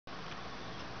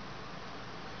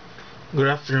Good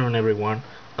afternoon, everyone.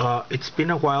 It's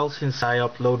been a while since I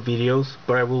upload videos,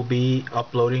 but I will be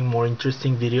uploading more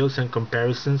interesting videos and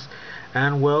comparisons,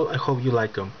 and well, I hope you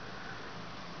like them.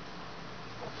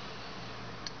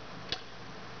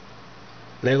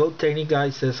 Lego Technic Guy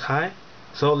says hi,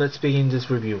 so let's begin this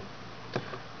review.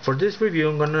 For this review,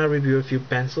 I'm gonna review a few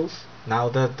pencils, now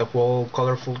that the whole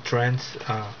colorful trends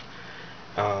uh,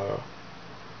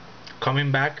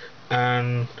 coming back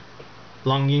and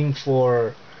longing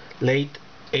for late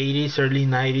 80s, early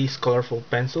 90s colorful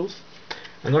pencils.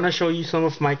 I'm gonna show you some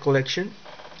of my collection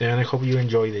and I hope you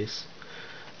enjoy this.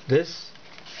 This,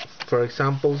 for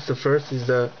example, the first is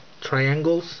the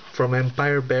triangles from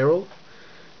Empire Berol.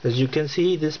 As you can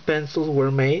see, these pencils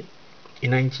were made in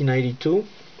 1992.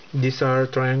 These are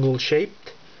triangle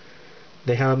shaped.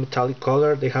 They have metallic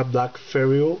color, they have black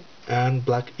ferrule and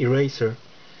black eraser.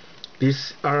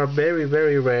 These are very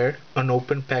rare,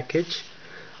 unopened package.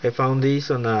 I found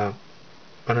these on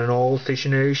an old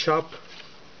stationery shop.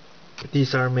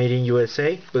 These are made in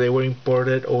USA, but they were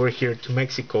imported over here to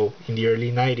Mexico in the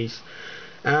early 90s.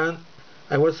 And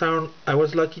I was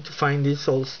lucky to find this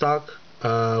old stock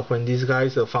when these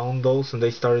guys found those and they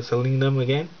started selling them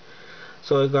again.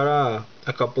 So I got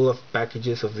a couple of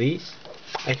packages of these.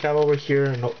 I have over here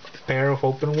a pair of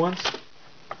open ones.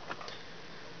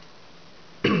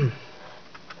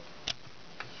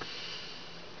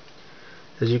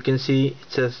 As you can see, it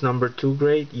says number 2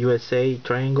 grade USA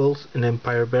triangles in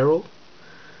Empire Berol.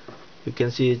 You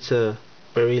can see it's a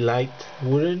very light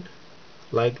wood.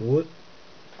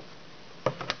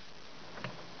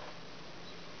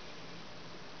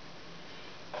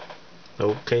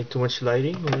 Okay, too much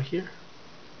lighting over here.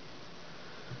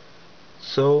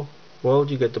 So, well,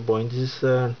 you get the point. This is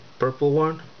a purple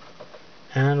one,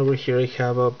 and over here I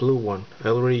have a blue one. I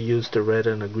already used the red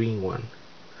and a green one.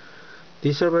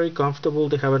 These are very comfortable.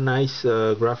 They have a nice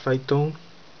graphite tone,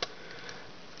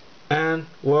 and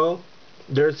well,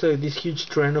 there's this huge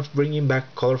trend of bringing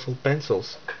back colorful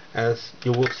pencils, as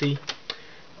you will see.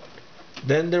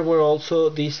 Then there were also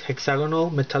these hexagonal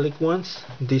metallic ones.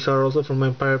 These are also from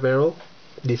Empire Berol.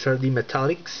 These are the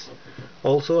Metallix,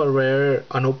 also a rare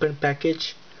unopened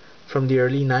package from the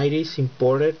early 90s,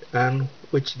 imported, and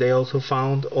which they also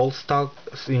found all stock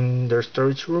in their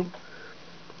storage room.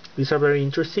 These are very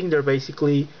interesting. They're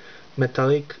basically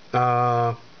metallic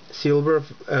silver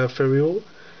ferrule,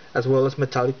 as well as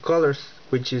metallic colors,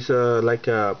 which is like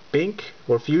a pink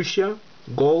or fuchsia,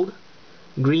 gold,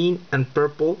 green and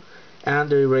purple, and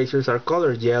the erasers are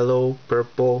colored yellow,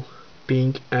 purple,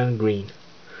 pink and green.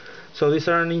 So these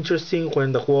are interesting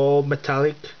when the whole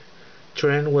metallic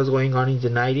trend was going on in the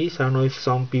 90s. I don't know if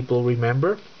some people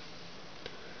remember.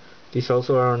 These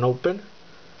also are unopened.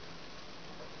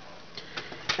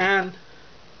 And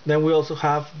then we also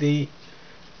have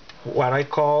what I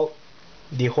call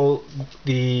the holy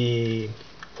grail,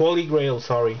 holy grail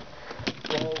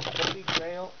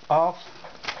of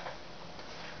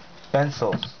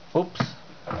pencils. Oops.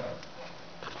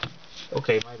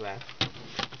 Okay, my bad.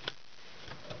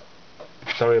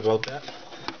 Sorry about that.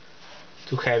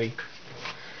 Too heavy.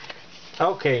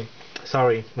 Okay,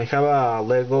 sorry. I have a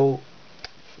Lego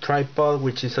tripod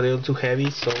which is a little too heavy,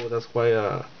 so that's why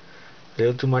a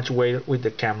little too much weight with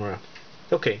the camera.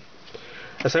 Okay,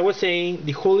 as I was saying,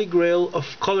 the holy grail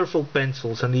of colorful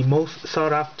pencils and the most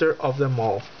sought after of them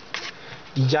all,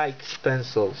 the Yikes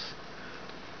pencils.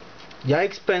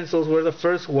 Yikes pencils were the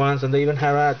first ones, and they even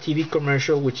had a TV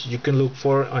commercial which you can look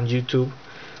for on YouTube,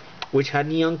 which had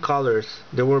neon colors.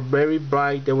 They were very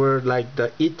bright. They were like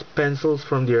the IT pencils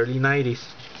from the early 90s.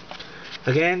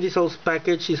 Again, this whole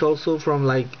package is also from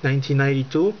like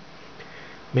 1992,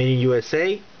 made in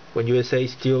USA, when USA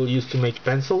still used to make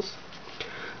pencils.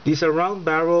 These are round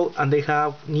barrel and they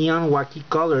have neon wacky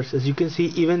colors. As you can see,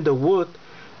 even the wood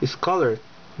is colored.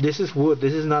 This is wood,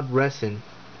 this is not resin.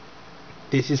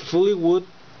 This is fully wood,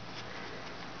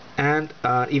 and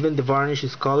even the varnish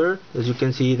is colored. As you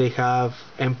can see, they have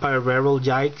Empire Berol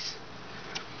Yikes.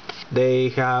 They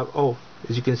have,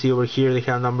 as you can see over here, they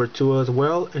have number 2 as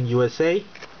well, and USA.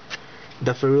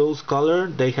 The ferrule's color,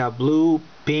 they have blue,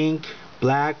 pink,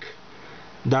 black,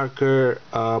 darker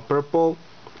purple,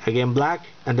 again black,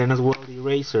 and then as well the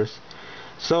erasers.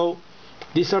 So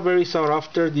these are very sought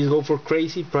after. These go for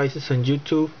crazy prices on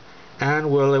YouTube,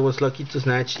 and well, I was lucky to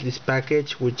snatch this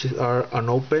package, which are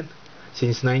unopened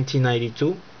since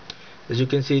 1992. As you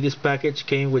can see, this package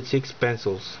came with 6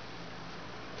 pencils.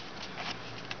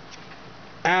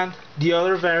 And the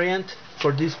other variant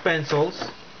for these pencils,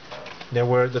 there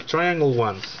were the triangle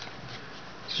ones.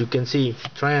 As you can see,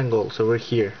 triangles over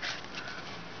here.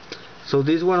 So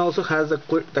this one also has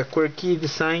the quirky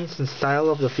designs and style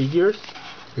of the figures.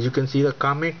 As you can see, the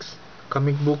comic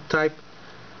book type.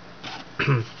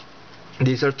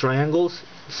 These are triangles,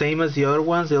 same as the other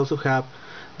ones. They also have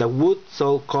the wood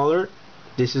salt color.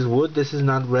 This is wood, this is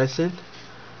not resin.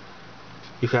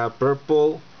 You have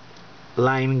purple,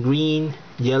 lime green,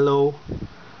 yellow,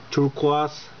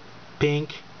 turquoise,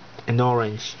 pink, and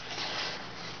orange.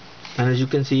 And as you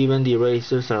can see, even the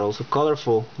erasers are also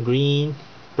colorful: green,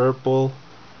 purple,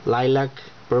 lilac,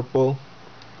 purple,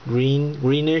 green,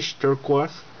 greenish,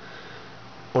 turquoise,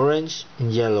 orange,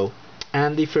 and yellow.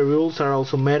 And the ferrules are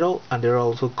also metal, and they're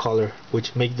also color,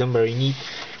 which makes them very neat.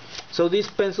 So these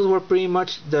pencils were pretty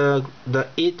much the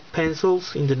it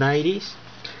pencils in the 90s.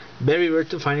 Very rare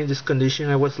to find in this condition.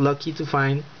 I was lucky to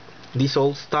find these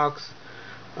old stocks,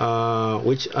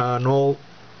 which a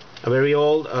very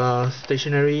old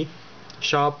stationery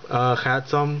shop had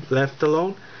some left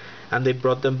alone, and they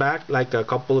brought them back like a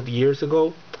couple of years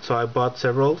ago. So I bought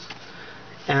several,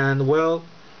 and well,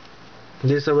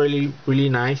 these are really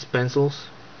nice pencils,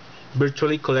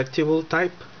 virtually collectible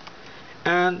type.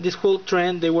 And this whole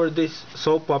trend, they were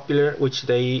so popular, which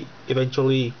they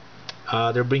eventually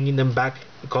they're bringing them back,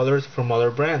 colors from other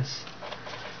brands.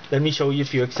 Let me show you a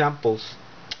few examples.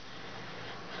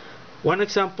 One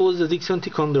example is the Dixon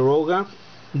Ticonderoga.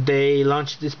 They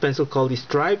launched this pencil called the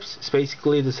Stripes. It's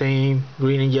basically the same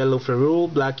green and yellow ferrule,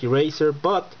 black eraser,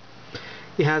 but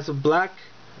it has a black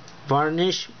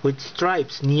varnish with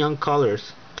stripes, neon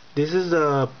colors. This is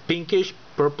the pinkish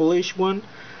purplish one,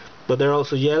 but they're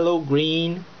also yellow,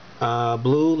 green,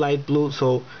 blue, light blue.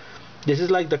 So this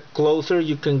is like the closer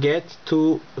you can get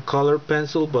to a color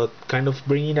pencil, but kind of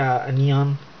bringing a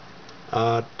neon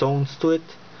tones to it.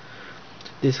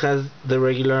 This has the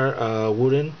regular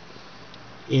wooden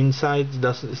inside,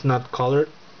 it's not colored.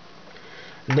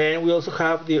 Then we also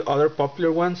have the other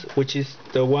popular ones, which is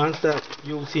the ones that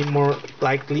you'll see more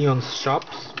likely on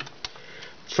shops.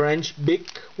 French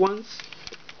Bic ones.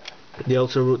 They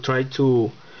also try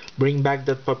to bring back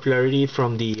that popularity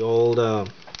from the old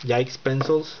Yikes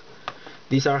pencils.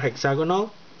 These are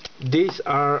hexagonal. These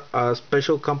are a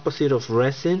special composite of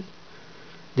resin.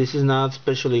 This is not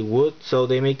especially wood, so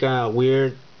they make a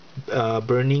weird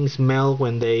burning smell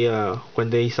when they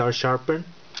are sharpened.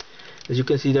 As you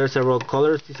can see, there are several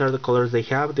colors. These are the colors they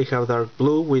have. They have dark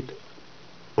blue with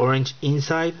orange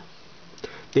inside.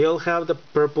 They all have the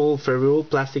purple ferrule,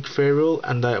 plastic ferrule,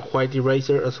 and the white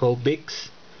eraser as well, Bics.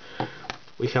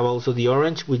 We have also the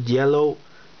orange with yellow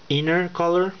inner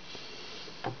color.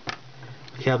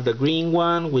 We have the green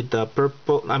one with the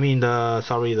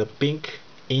the pink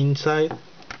inside.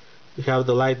 We have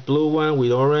the light blue one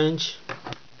with orange,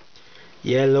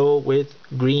 yellow with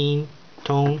green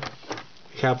tone.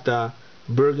 We have the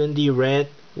burgundy red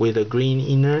with a green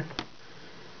inner.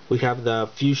 We have the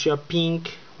fuchsia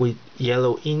pink with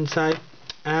yellow inside,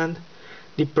 and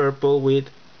the purple with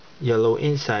yellow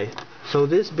inside. So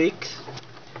these Bics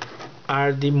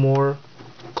are the more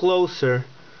closer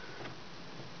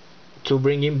to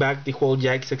bringing back the whole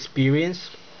Yikes experience.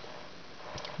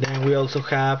 Then we also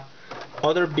have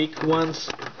other big ones,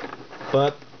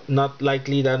 but not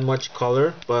likely that much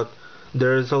color. But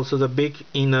there's also the Bic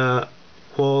in a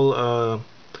whole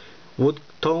wood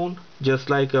tone, just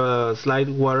like a slight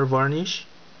water varnish.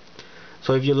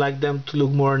 So if you like them to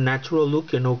look more natural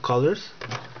look and no colors.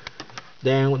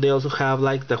 Then they also have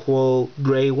like the whole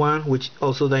gray one, which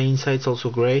also the inside's also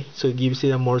gray, so it gives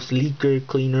it a more sleeker,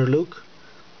 cleaner look.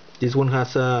 This one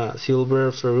has a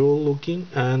silver ferrule looking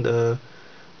and a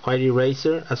white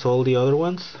eraser as all the other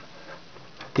ones.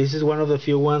 This is one of the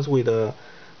few ones with a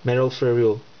metal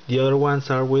ferrule. The other ones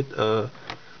are with a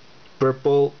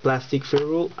purple plastic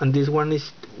ferrule, and this one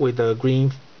is with a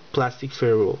green plastic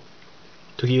ferrule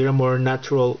to give it a more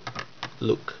natural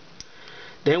look.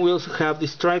 Then we also have the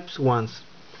Stripes ones.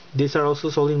 These are also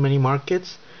sold in many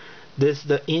markets.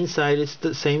 The inside is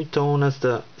the same tone as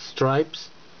the Stripes.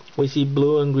 We see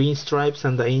blue and green stripes,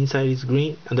 and the inside is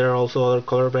green. And there are also other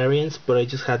color variants, but I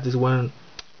just had this one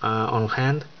on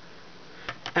hand.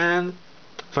 And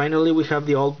finally we have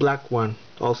the all black one,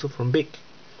 also from Bic.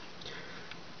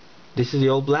 This is the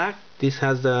all black. This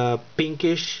has the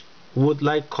pinkish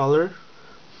wood-like color,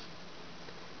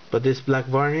 but this black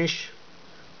varnish,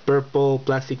 purple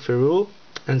plastic ferrule,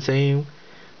 and same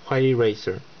white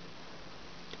eraser.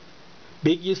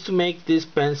 Bic used to make these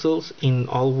pencils in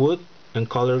all wood and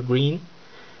color green,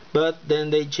 but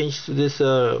then they changed to this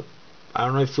I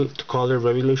don't know if we to call it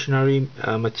revolutionary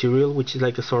material, which is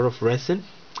like a sort of resin,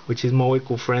 which is more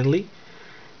eco-friendly,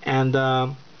 and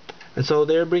so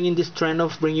they're bringing this trend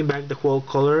of bringing back the whole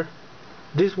color.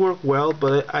 This worked well,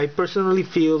 but I personally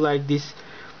feel like this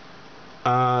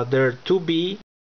they're 2B